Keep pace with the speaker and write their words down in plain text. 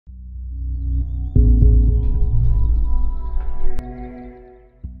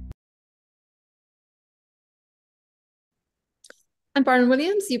I'm Bronwyn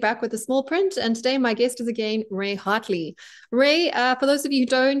Williams, you're back with the small print, and today my guest is again Ray Hartley. Ray, for those of you who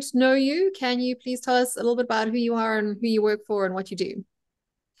don't know you, can you please tell us a little bit about who you are and who you work for and what you do?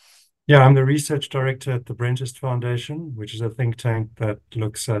 Yeah, I'm the research director at the Brenthurst Foundation, which is a think tank that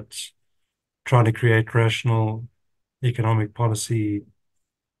looks at trying to create rational economic policy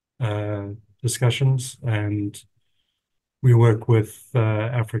uh, discussions. And we work with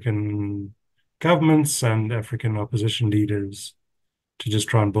African governments and African opposition leaders to just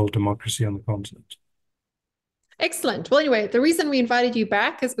try and build democracy on the continent. Excellent. Well, anyway, the reason we invited you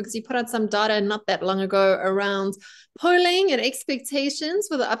back is because you put out some data not that long ago around polling and expectations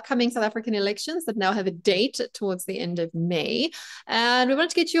for the upcoming South African elections that now have a date towards the end of May. And we wanted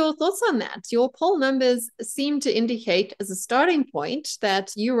to get your thoughts on that. Your poll numbers seem to indicate, as a starting point,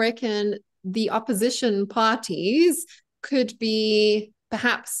 that you reckon the opposition parties could be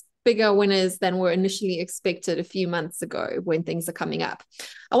perhaps bigger winners than were initially expected a few months ago when things are coming up.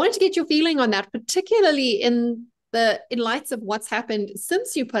 I wanted to get your feeling on that, particularly in light of what's happened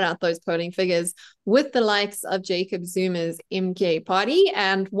since you put out those polling figures with the likes of Jacob Zuma's MK party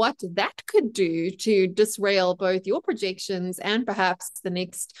and what that could do to disrail both your projections and perhaps the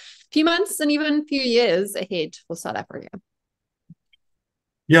next few months and even few years ahead for South Africa.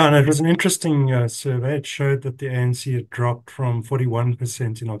 Yeah, and it was an interesting survey. It showed that the ANC had dropped from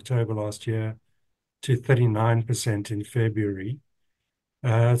 41% in October last year to 39% in February.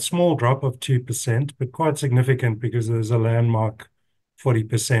 A small drop of 2%, but quite significant because there's a landmark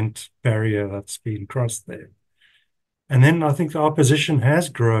 40% barrier that's been crossed there. And then I think the opposition has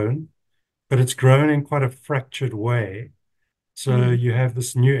grown, but it's grown in quite a fractured way. So Mm. you have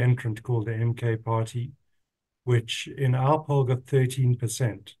this new entrant called the MK Party, which in our poll got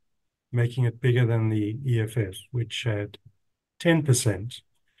 13%, making it bigger than the EFF, which had 10%.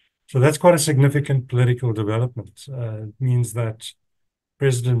 So that's quite a significant political development. It means that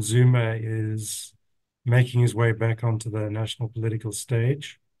President Zuma is making his way back onto the national political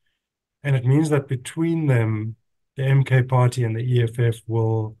stage. And it means that between them, the MK party and the EFF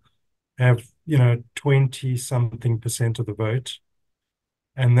will have, 20 something percent of the vote.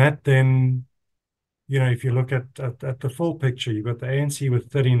 And that then, if you look at the full picture, you've got the ANC with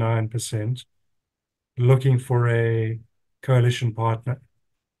 39% looking for a coalition partner.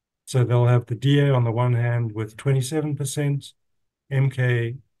 So they'll have the DA on the one hand with 27%,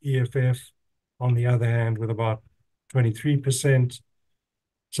 MK, EFF on the other hand with about 23%.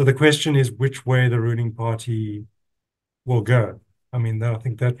 So the question is which way the ruling party will go. I mean, I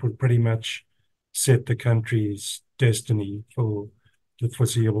think that would pretty much set the country's destiny for the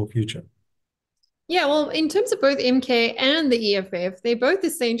foreseeable future. Yeah, well, in terms of both MK and the EFF, they're both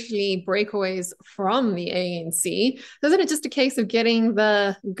essentially breakaways from the ANC. Isn't it just a case of getting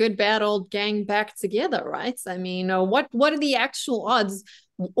the good, bad old gang back together, right? I mean, what are the actual odds,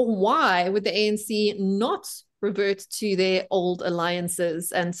 or why would the ANC not revert to their old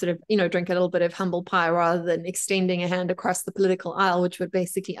alliances and sort of, drink a little bit of humble pie rather than extending a hand across the political aisle, which would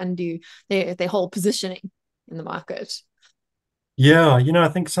basically undo their whole positioning in the market? Yeah, I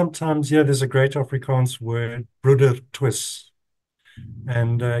think sometimes, there's a great Afrikaans word, broeder twist.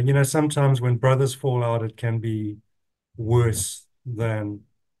 And, sometimes when brothers fall out, it can be worse than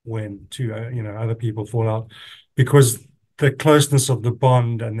when two, other people fall out because the closeness of the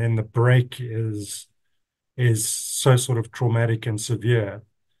bond and then the break is so sort of traumatic and severe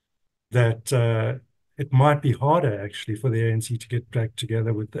that it might be harder actually for the ANC to get back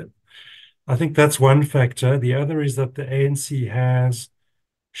together with them. I think that's one factor. The other is that the ANC has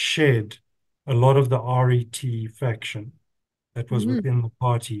shed a lot of the RET faction that was Mm-hmm. within the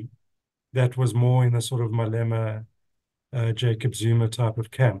party that was more in the sort of Malema, Jacob Zuma type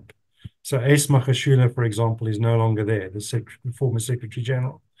of camp. So Ace Magashule, for example, is no longer there, the former Secretary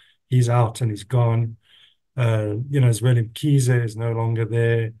General. He's out and he's gone. Willem Kiese is no longer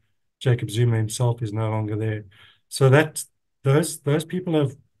there. Jacob Zuma himself is no longer there. So that those people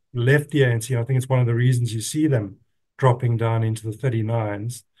have left the ANC. I think it's one of the reasons you see them dropping down into the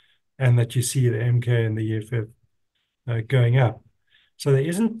 39s and that you see the MK and the EFF going up. So there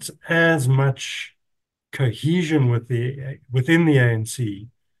isn't as much cohesion within the ANC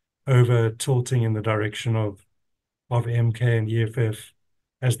over tilting in the direction of MK and EFF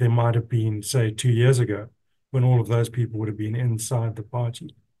as there might have been, say, 2 years ago, when all of those people would have been inside the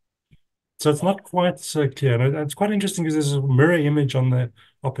party. So it's not quite so clear. And it's quite interesting because there's a mirror image on the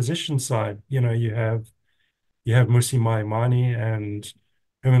opposition side. You have Musi Maimane and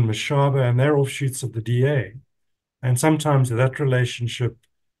Herman Mashaba, and they're offshoots of the DA. And sometimes that relationship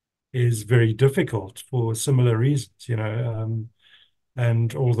is very difficult for similar reasons.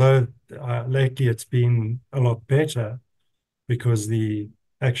 And although lately it's been a lot better, because the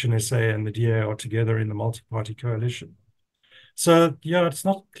Action SA and the DA are together in the multi-party coalition. So, yeah, it's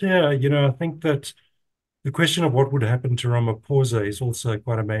not clear. I think that the question of what would happen to Ramaphosa is also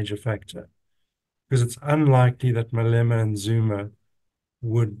quite a major factor, because it's unlikely that Malema and Zuma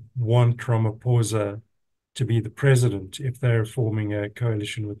would want Ramaphosa to be the president if they're forming a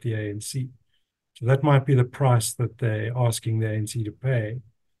coalition with the ANC. So that might be the price that they're asking the ANC to pay.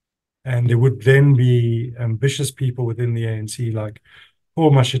 And there would then be ambitious people within the ANC like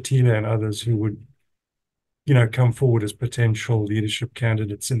Paul Mashatile and others who would, come forward as potential leadership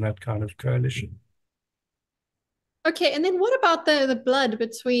candidates in that kind of coalition. Okay, and then what about the blood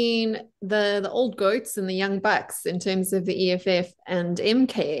between the old goats and the young bucks in terms of the EFF and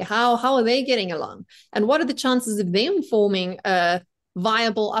MK? How are they getting along? And what are the chances of them forming a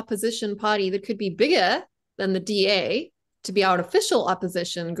viable opposition party that could be bigger than the DA to be our official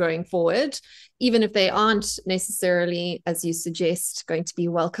opposition going forward, even if they aren't necessarily, as you suggest, going to be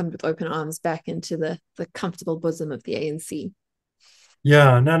welcomed with open arms back into the comfortable bosom of the ANC?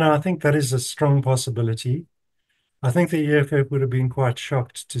 Yeah, no, I think that is a strong possibility. I think the EFF would have been quite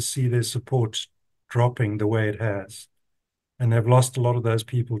shocked to see their support dropping the way it has. And they've lost a lot of those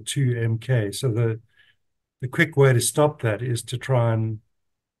people to MK. So the quick way to stop that is to try and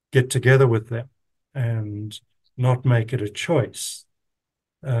get together with them and not make it a choice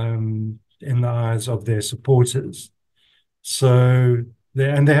in the eyes of their supporters. So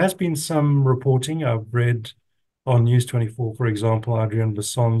there has been some reporting I've read on News 24, for example. Adrian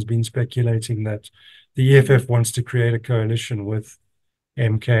Basson's been speculating that the EFF wants to create a coalition with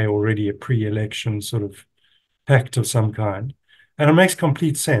MK, already a pre-election sort of pact of some kind. And it makes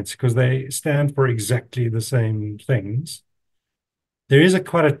complete sense because they stand for exactly the same things. There is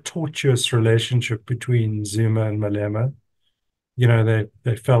quite a tortuous relationship between Zuma and Malema.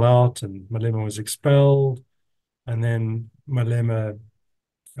 They fell out and Malema was expelled. And then Malema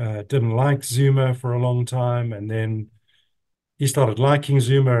didn't like Zuma for a long time. And then he started liking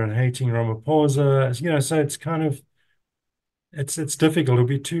Zuma and hating Ramaphosa. So it's kind of, it's difficult. It'll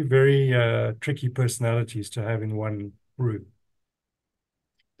be two very tricky personalities to have in one group.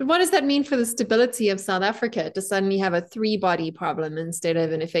 But what does that mean for the stability of South Africa to suddenly have a three-body problem instead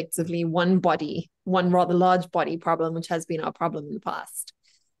of an effectively one rather large body problem, which has been our problem in the past?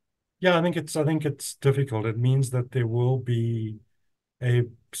 Yeah, I think it's difficult. It means that there will be a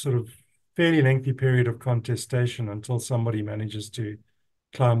sort of fairly lengthy period of contestation until somebody manages to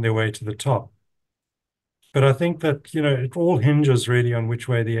climb their way to the top. But I think that, it all hinges really on which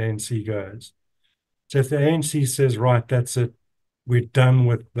way the ANC goes. So if the ANC says, right, that's it, we're done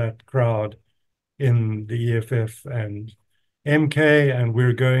with that crowd in the EFF and MK, and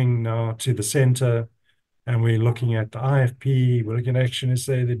we're going now to the center, and we're looking at the IFP, we're looking at Action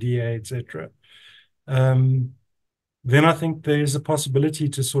SA, the DA, etc. Then I think there's a possibility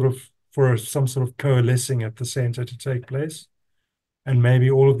for some sort of coalescing at the center to take place. And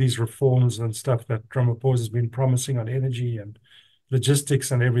maybe all of these reforms and stuff that Ramaphosa has been promising on energy and logistics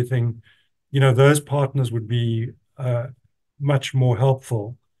and everything, those partners would be much more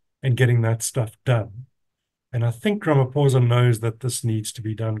helpful in getting that stuff done. And I think Ramaphosa knows that this needs to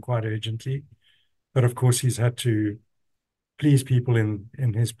be done quite urgently. But of course, he's had to please people in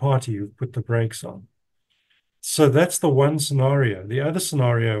his party who've put the brakes on. So that's the one scenario. The other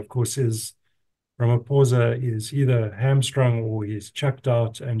scenario, of course, is Ramaphosa is either hamstrung or he's chucked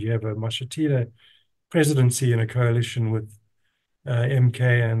out, and you have a Mashatile presidency in a coalition with MK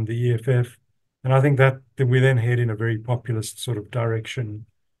and the EFF. And I think that we then head in a very populist sort of direction,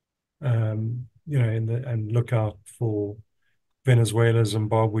 and look out for Venezuela,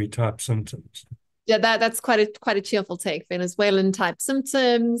 Zimbabwe type symptoms. Yeah, that's quite a cheerful take. Venezuelan type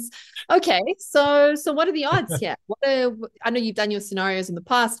symptoms. Okay, so what are the odds here? I know you've done your scenarios in the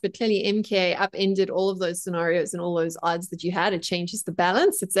past, but clearly MK upended all of those scenarios and all those odds that you had. It changes the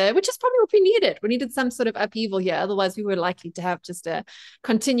balance. Which is probably what we needed. We needed some sort of upheaval here. Otherwise, we were likely to have just a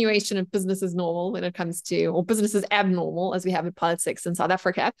continuation of business as normal when it comes to, or business as abnormal as we have in politics in South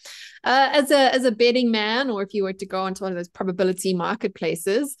Africa. As a betting man, or if you were to go into one of those probability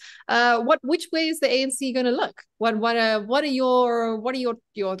marketplaces, which way is the ANC going to look? What are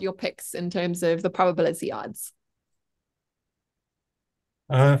your picks in terms of the probability odds?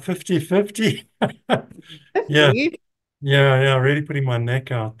 50-50. Yeah, really putting my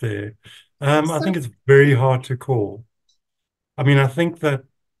neck out there. I think it's very hard to call. I mean, I think that,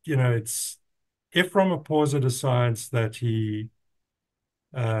 it's if Ramaphosa decides that he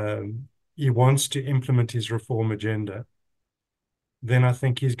wants to implement his reform agenda, then I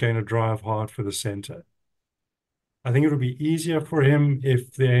think he's going to drive hard for the center. I think it would be easier for him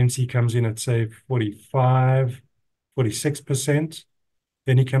if the ANC comes in at, say, 45, 46%,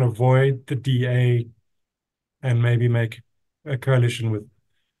 then he can avoid the DA and maybe make a coalition with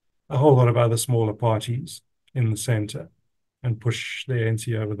a whole lot of other smaller parties in the center and push the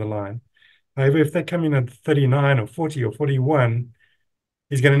ANC over the line. However, if they come in at 39 or 40 or 41,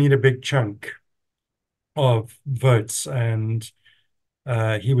 he's going to need a big chunk of votes, and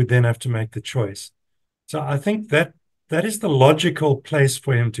he would then have to make the choice. So I think that is the logical place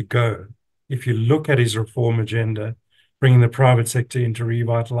for him to go. If you look at his reform agenda, bringing the private sector in to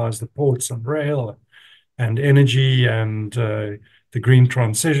revitalize the ports and rail and energy and the green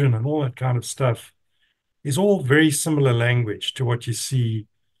transition and all that kind of stuff, is all very similar language to what you see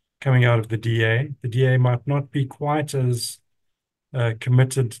coming out of the DA. The DA might not be quite as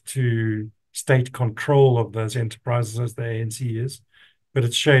committed to state control of those enterprises as the ANC is, but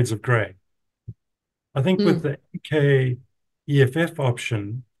it's shades of grey. I think with the MK EFF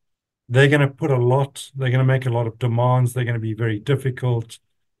option, they're going to make a lot of demands. They're going to be very difficult.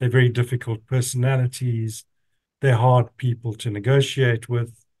 They're very difficult personalities. They're hard people to negotiate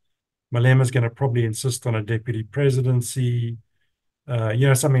with. Malema's going to probably insist on a deputy presidency,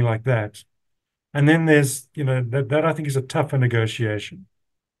 something like that. And then there's, that I think is a tougher negotiation.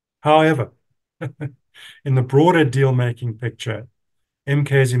 However, in the broader deal-making picture, MK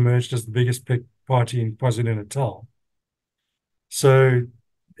has emerged as the biggest party in KwaZulu-Natal. So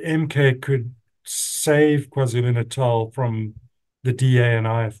MK could save KwaZulu-Natal from the DA and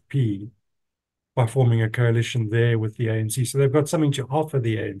IFP by forming a coalition there with the ANC. So they've got something to offer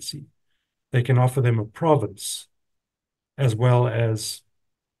the ANC. They can offer them a province as well as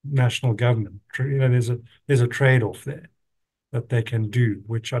national government. There's a trade-off there that they can do,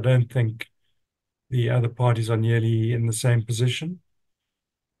 which I don't think the other parties are nearly in the same position.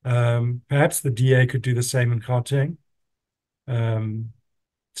 Perhaps the DA could do the same in Gauteng.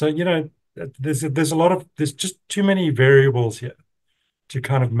 So there's just too many variables here to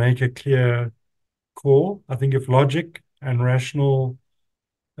kind of make a clear call. I think if logic and rational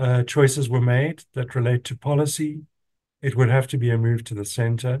choices were made that relate to policy, it would have to be a move to the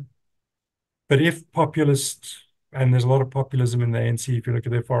center. But if populist, and there's a lot of populism in the ANC, if you look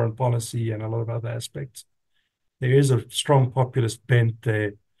at their foreign policy and a lot of other aspects, there is a strong populist bent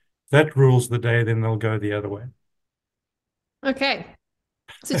there. That rules the day, then they'll go the other way. Okay.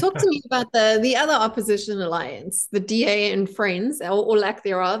 So talk to me about the other opposition alliance, the DA and Friends, or lack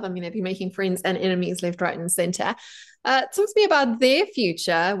thereof. I mean, they've been making friends and enemies left, right, and center. Talk to me about their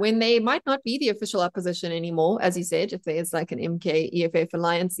future when they might not be the official opposition anymore, as you said, if there's like an MK EFF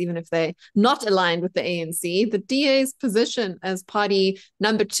alliance, even if they're not aligned with the ANC. The DA's position as party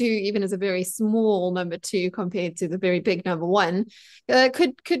number two, even as a very small number two compared to the very big number one,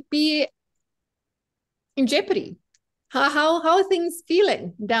 could be in jeopardy. How are things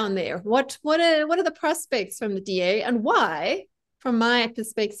feeling down there? What are the prospects from the DA, and why, from my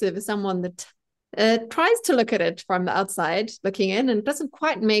perspective, as someone that tries to look at it from the outside looking in and doesn't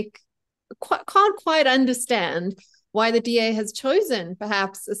can't quite understand why the DA has chosen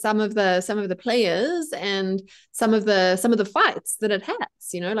perhaps some of the players and some of the fights that it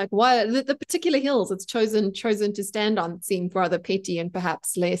has, like why the particular hills it's chosen to stand on seem rather petty and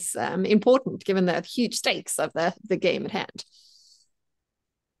perhaps less important given the huge stakes of the game at hand.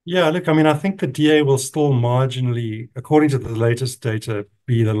 Yeah, look, I mean, I think the DA will still marginally, according to the latest data,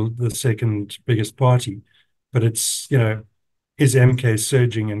 be the second biggest party. But it's, is MK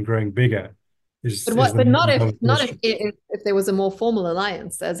surging and growing bigger? But not if there was a more formal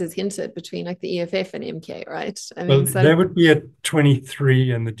alliance, as is hinted, between like the EFF and MK, right? I mean, well, they would be at 23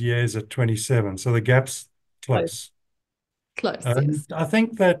 and the DA is at 27. So the gap's close. Close, yes. I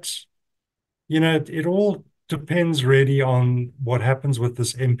think that, it all depends really on what happens with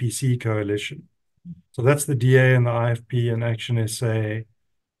this MPC coalition. So that's the DA and the IFP and Action SA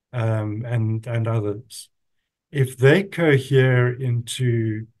and others. If they cohere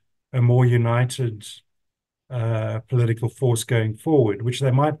into a more united political force going forward, which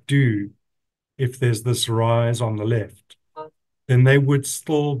they might do if there's this rise on the left, then they would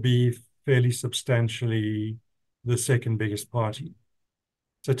still be fairly substantially the second biggest party.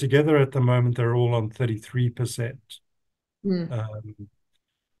 So together at the moment, they're all on 33%.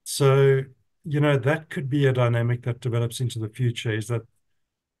 So, that could be a dynamic that develops into the future, is that,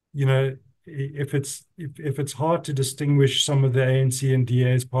 if it's hard to distinguish some of the ANC and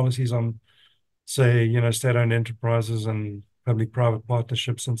DA's policies on, say, state-owned enterprises and public-private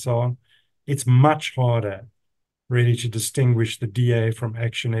partnerships and so on, it's much harder really to distinguish the DA from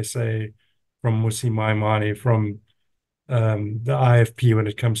Action SA, from Mmusi Maimane, from the IFP when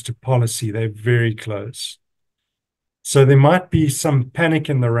it comes to policy. They're very close. So there might be some panic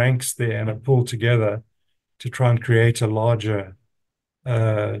in the ranks there and a pull together to try and create a larger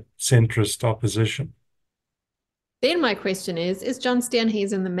centrist opposition. Then my question is John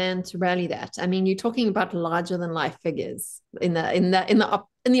Steenhuisen the man to rally that? I mean, you're talking about larger than life figures in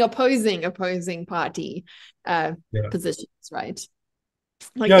the opposing party positions, right?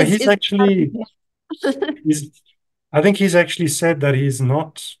 Like, yeah, he's actually I think he's actually said that he's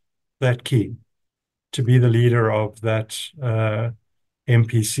not that keen to be the leader of that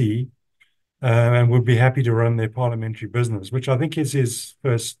MPC, and would be happy to run their parliamentary business, which I think is his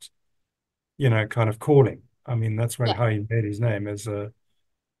first, kind of calling. I mean, that's how he made his name, as a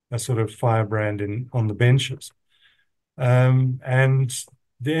sort of firebrand on the benches. And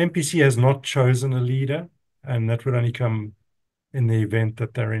the MPC has not chosen a leader, and that would only come in the event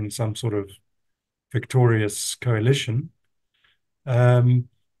that they're in some sort of victorious coalition.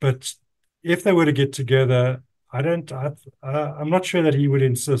 But if they were to get together, I'm not sure that he would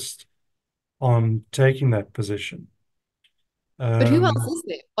insist on taking that position. But who else is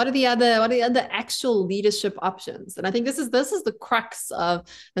there? What are the other actual leadership options? And I think this is the crux of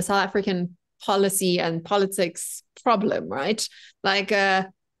the South African policy and politics problem, right? Like,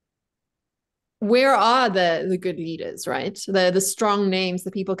 where are the good leaders, right? The strong names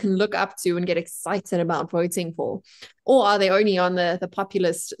that people can look up to and get excited about voting for? Or are they only on the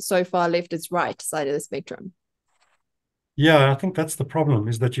populist, so far left is right side of the spectrum? Yeah, I think that's the problem,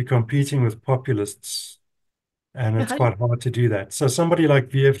 is that you're competing with populists, and it's quite hard to do that. So somebody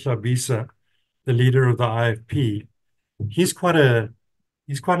like V.F. Hlabisa, the leader of the IFP, he's quite an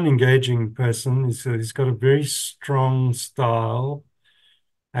engaging person. He's got a very strong style,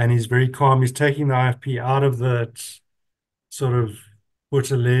 and he's very calm. He's taking the IFP out of that sort of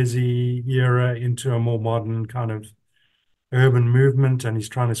Buthelezi era into a more modern kind of urban movement, and he's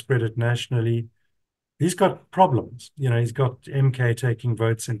trying to spread it nationally. He's got problems. He's got MK taking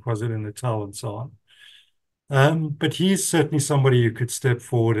votes in KwaZulu-Natal and so on. But he's certainly somebody who could step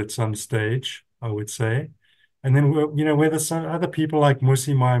forward at some stage, I would say. And then, whether some other people like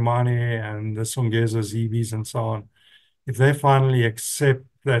Musi Maimane and the Songezo Zibis and so on, if they finally accept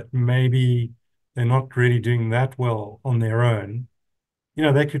that maybe they're not really doing that well on their own,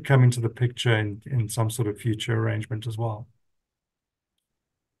 they could come into the picture in some sort of future arrangement as well.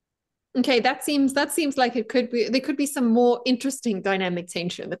 Okay, that seems like there could be some more interesting dynamic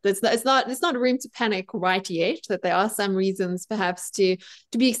tension. That it's not a room to panic right yet. That there are some reasons perhaps to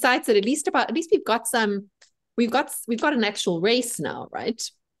be excited. At least we've got an actual race now, right?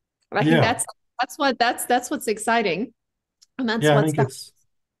 And I think that's what's exciting, and that's what's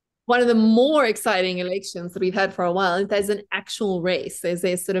one of the more exciting elections that we've had for a while. There's an actual race.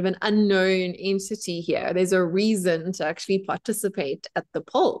 There's sort of an unknown entity here. There's a reason to actually participate at the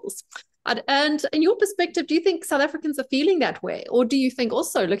polls. And in your perspective, do you think South Africans are feeling that way, or do you think,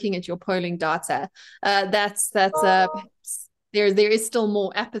 also looking at your polling data, that's there is still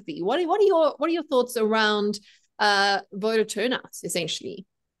more apathy? What are your thoughts around voter turnout, essentially,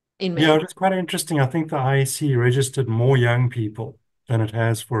 in May? Yeah, it's quite interesting. I think the IEC registered more young people than it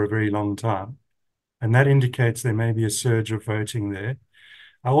has for a very long time. And that indicates there may be a surge of voting there.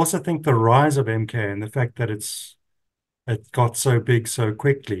 I also think the rise of MK and the fact that it got so big so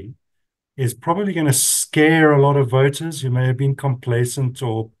quickly is probably going to scare a lot of voters who may have been complacent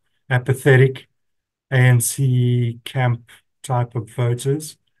or apathetic ANC camp type of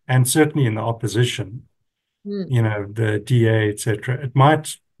voters, and certainly in the opposition, the DA, etc. It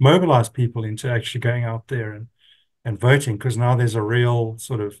might mobilize people into actually going out there and voting, because now there's a real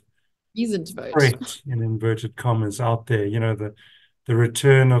sort of reason to vote, threat, in inverted commas, out there. The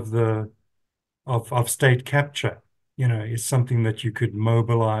return of state capture, is something that you could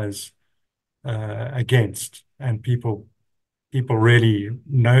mobilize against, and people really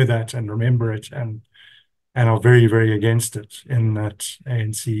know that and remember it, and are very, very against it in that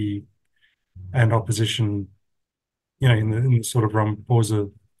ANC and opposition, in the sort of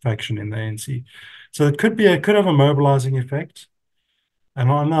Ramaphosa faction in the ANC. So it could have a mobilizing effect.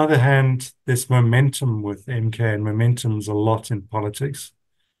 And on the other hand, there's momentum with MK, and momentum's a lot in politics.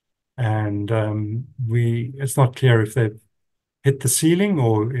 And it's not clear if they've hit the ceiling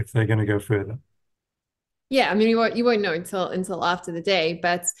or if they're going to go further. Yeah, I mean, you won't know until after the day,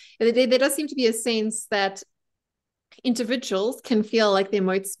 but there does seem to be a sense that individuals can feel like their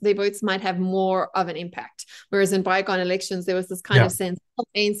votes might have more of an impact. Whereas in bygone elections, there was this kind of sense,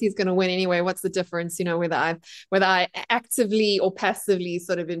 ANC is going to win anyway. What's the difference? Whether I actively or passively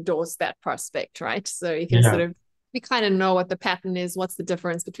sort of endorse that prospect, right? So you can sort of we kind of know what the pattern is. What's the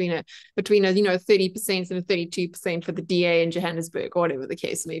difference between a 30% and a 32% for the DA in Johannesburg, or whatever the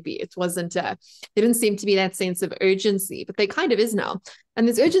case may be. It wasn't there didn't seem to be that sense of urgency, but there kind of is now. And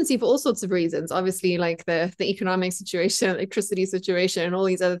there's urgency for all sorts of reasons, obviously, like the economic situation, electricity situation, and all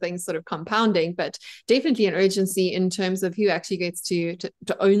these other things sort of compounding, but definitely an urgency in terms of who actually gets to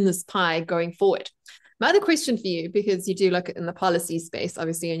own this pie going forward. My other question for you, because you do look in the policy space,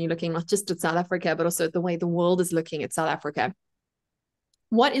 obviously, and you're looking not just at South Africa, but also at the way the world is looking at South Africa.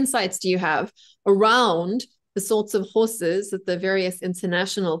 What insights do you have around the sorts of horses that the various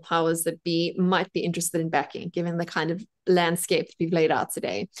international powers that be might be interested in backing, given the kind of landscape that we've laid out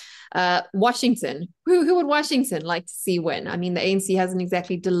today? Washington, who would Washington like to see win? I mean, the ANC hasn't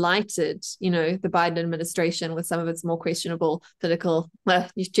exactly delighted, the Biden administration with some of its more questionable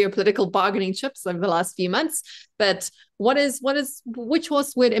geopolitical bargaining chips over the last few months. But which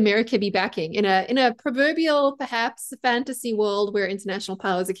horse would America be backing in a proverbial, perhaps fantasy world where international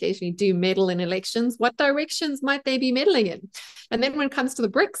powers occasionally do meddle in elections? What directions might they be meddling in? And then when it comes to the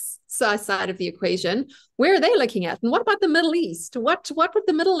BRICS side of the equation, where are they looking at? And what about the Middle East? What would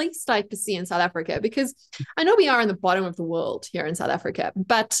the Middle East like to see in South Africa? Because I know we are in the bottom of the world here in South Africa,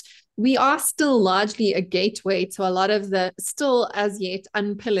 but we are still largely a gateway to a lot of the still as yet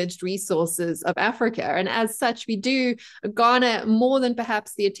unpillaged resources of Africa. And as such, we do garner more than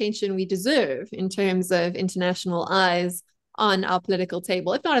perhaps the attention we deserve in terms of international eyes on our political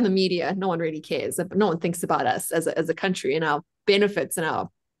table. If not in the media, no one really cares. No one thinks about us as a country and our benefits and our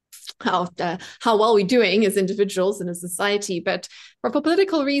how well we're doing as individuals and as society. But for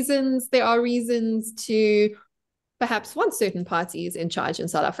political reasons, there are reasons to perhaps want certain parties in charge in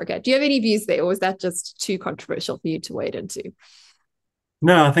South Africa. Do you have any views there, or is that just too controversial for you to wade into?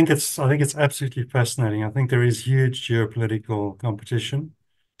 No, I think it's absolutely fascinating. I think there is huge geopolitical competition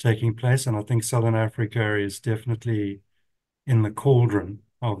taking place, and I think Southern Africa is definitely in the cauldron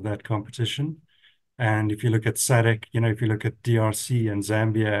of that competition. And if you look at SADC, if you look at DRC and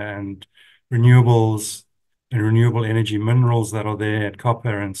Zambia and renewables and renewable energy minerals that are there, and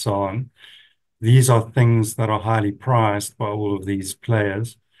copper and so on, these are things that are highly prized by all of these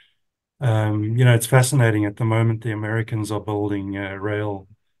players. It's fascinating. At the moment, the Americans are building a rail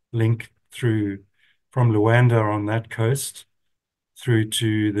link from Luanda on that coast through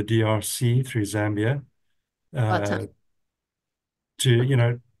to the DRC, through Zambia,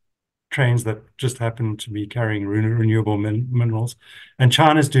 to trains that just happen to be carrying renewable minerals. And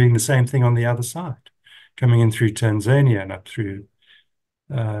China's doing the same thing on the other side, coming in through Tanzania and up through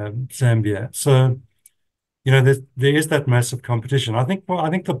Zambia. So, there is that massive competition. I think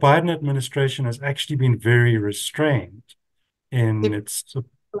the Biden administration has actually been very restrained in its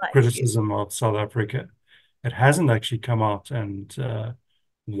criticism of South Africa. It hasn't actually come out and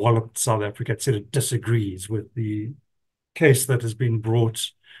walloped South Africa. It said it disagrees with the case that has been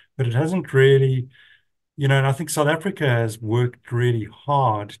brought, but it hasn't really, and I think South Africa has worked really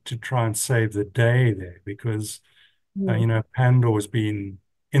hard to try and save the day there because, Pandor's been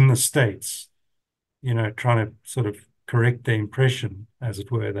in the States, trying to sort of correct the impression, as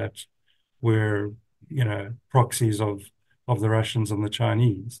it were, that we're, proxies of the Russians and the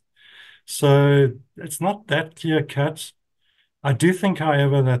Chinese. So it's not that clear cut. I do think,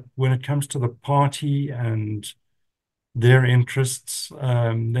 however, that when it comes to the party and their interests,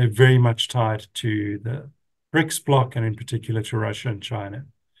 they're very much tied to the BRICS bloc and in particular to Russia and China.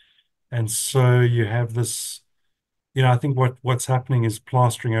 And so you have this, I think what's happening is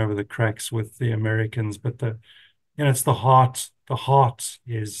plastering over the cracks with the Americans, but it's the heart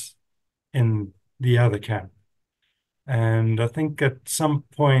is in the other camp. And I think at some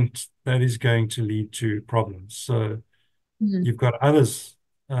point that is going to lead to problems. So you've got others.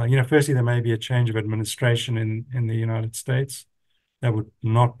 Firstly, there may be a change of administration in the United States. That would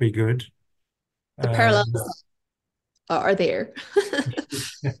not be good. The parallels are there.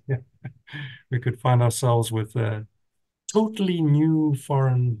 We could find ourselves with a totally new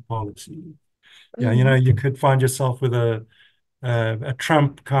foreign policy. Yeah, you could find yourself with a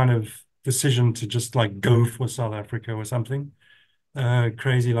Trump kind of decision to just like go for South Africa or something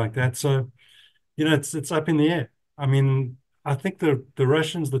crazy like that. So, it's up in the air. I mean, I think the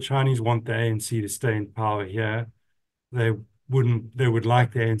Russians, the Chinese want the ANC to stay in power here. They would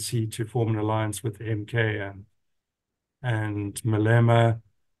like the ANC to form an alliance with MK and Malema.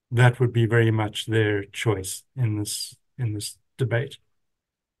 That would be very much their choice in this debate.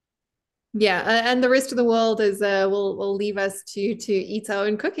 Yeah, and the rest of the world is will leave us to eat our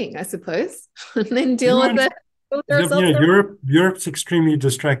own cooking, I suppose, and then deal with it. Europe's extremely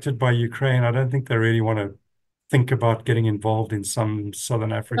distracted by Ukraine. I don't think they really want to think about getting involved in some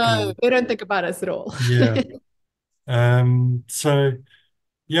Southern African. No, they don't think about us at all. Yeah. So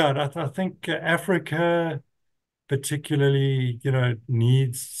yeah, I think Africa particularly,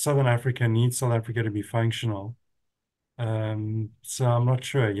 Southern Africa needs South Africa to be functional. So I'm not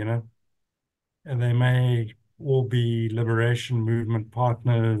sure, and they may all be liberation movement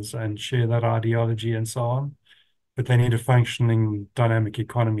partners and share that ideology and so on, but they need a functioning dynamic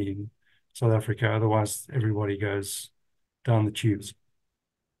economy in South Africa. Otherwise, everybody goes down the tubes.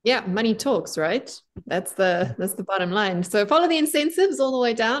 Yeah, money talks, right? That's the bottom line. So follow the incentives all the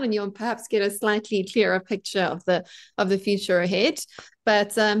way down, and you'll perhaps get a slightly clearer picture of the future ahead.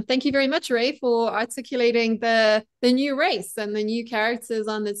 But thank you very much, Ray, for articulating the new race and the new characters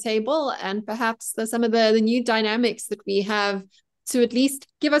on the table, and perhaps some of the new dynamics that we have to at least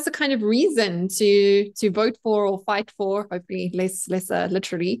give us a kind of reason to vote for or fight for, hopefully less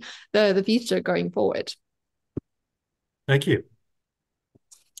literally, the future going forward. Thank you.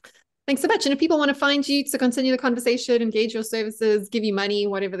 Thanks so much. And if people want to find you to continue the conversation, engage your services, give you money,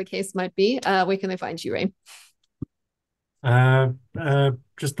 whatever the case might be, where can they find you, Ray?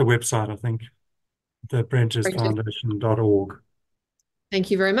 Just the website, I think, the brenthurstfoundation.org.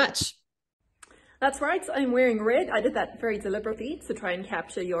 Thank you very much. That's right, I'm wearing red. I did that very deliberately to try and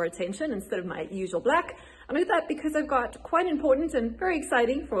capture your attention instead of my usual black. I did that because I've got quite important and very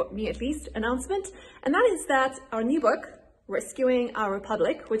exciting, for me at least, announcement, and that is that our new book, Rescuing Our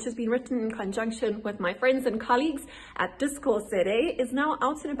Republic, which has been written in conjunction with my friends and colleagues at Discourse ZA, is now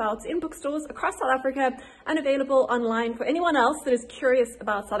out and about in bookstores across South Africa and available online for anyone else that is curious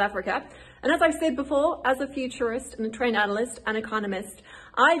about South Africa. And as I've said before, as a futurist and a trained analyst and economist,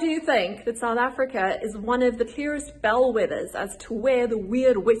 I do think that South Africa is one of the clearest bellwethers as to where the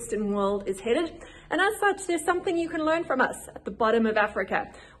weird Western world is headed. And as such, there's something you can learn from us at the bottom of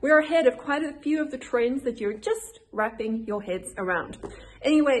Africa. We're ahead of quite a few of the trends that you're just wrapping your heads around.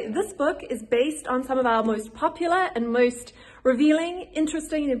 Anyway, this book is based on some of our most popular and most revealing,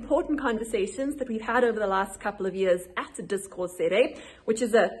 interesting and important conversations that we've had over the last couple of years at Discourse ZA, which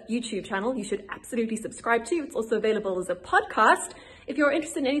is a YouTube channel you should absolutely subscribe to. It's also available as a podcast if you're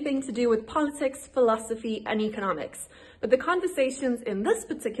interested in anything to do with politics, philosophy and economics. But the conversations in this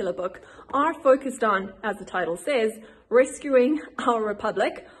particular book are focused on, as the title says, rescuing our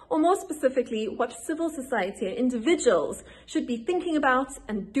republic, or more specifically, what civil society and individuals should be thinking about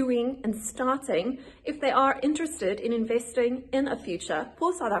and doing and starting if they are interested in investing in a future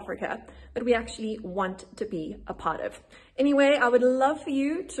for South Africa that we actually want to be a part of. Anyway, I would love for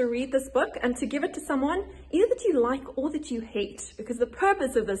you to read this book and to give it to someone either that you like or that you hate, because the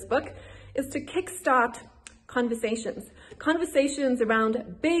purpose of this book is to kickstart conversations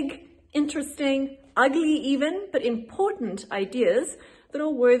around big, interesting, ugly even, but important ideas that are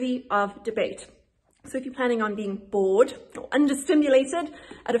worthy of debate. So if you're planning on being bored or understimulated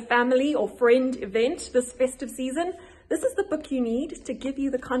at a family or friend event this festive season, this is the book you need to give you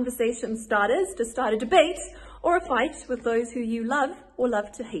the conversation starters to start a debate or a fight with those who you love or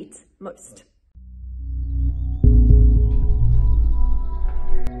love to hate most.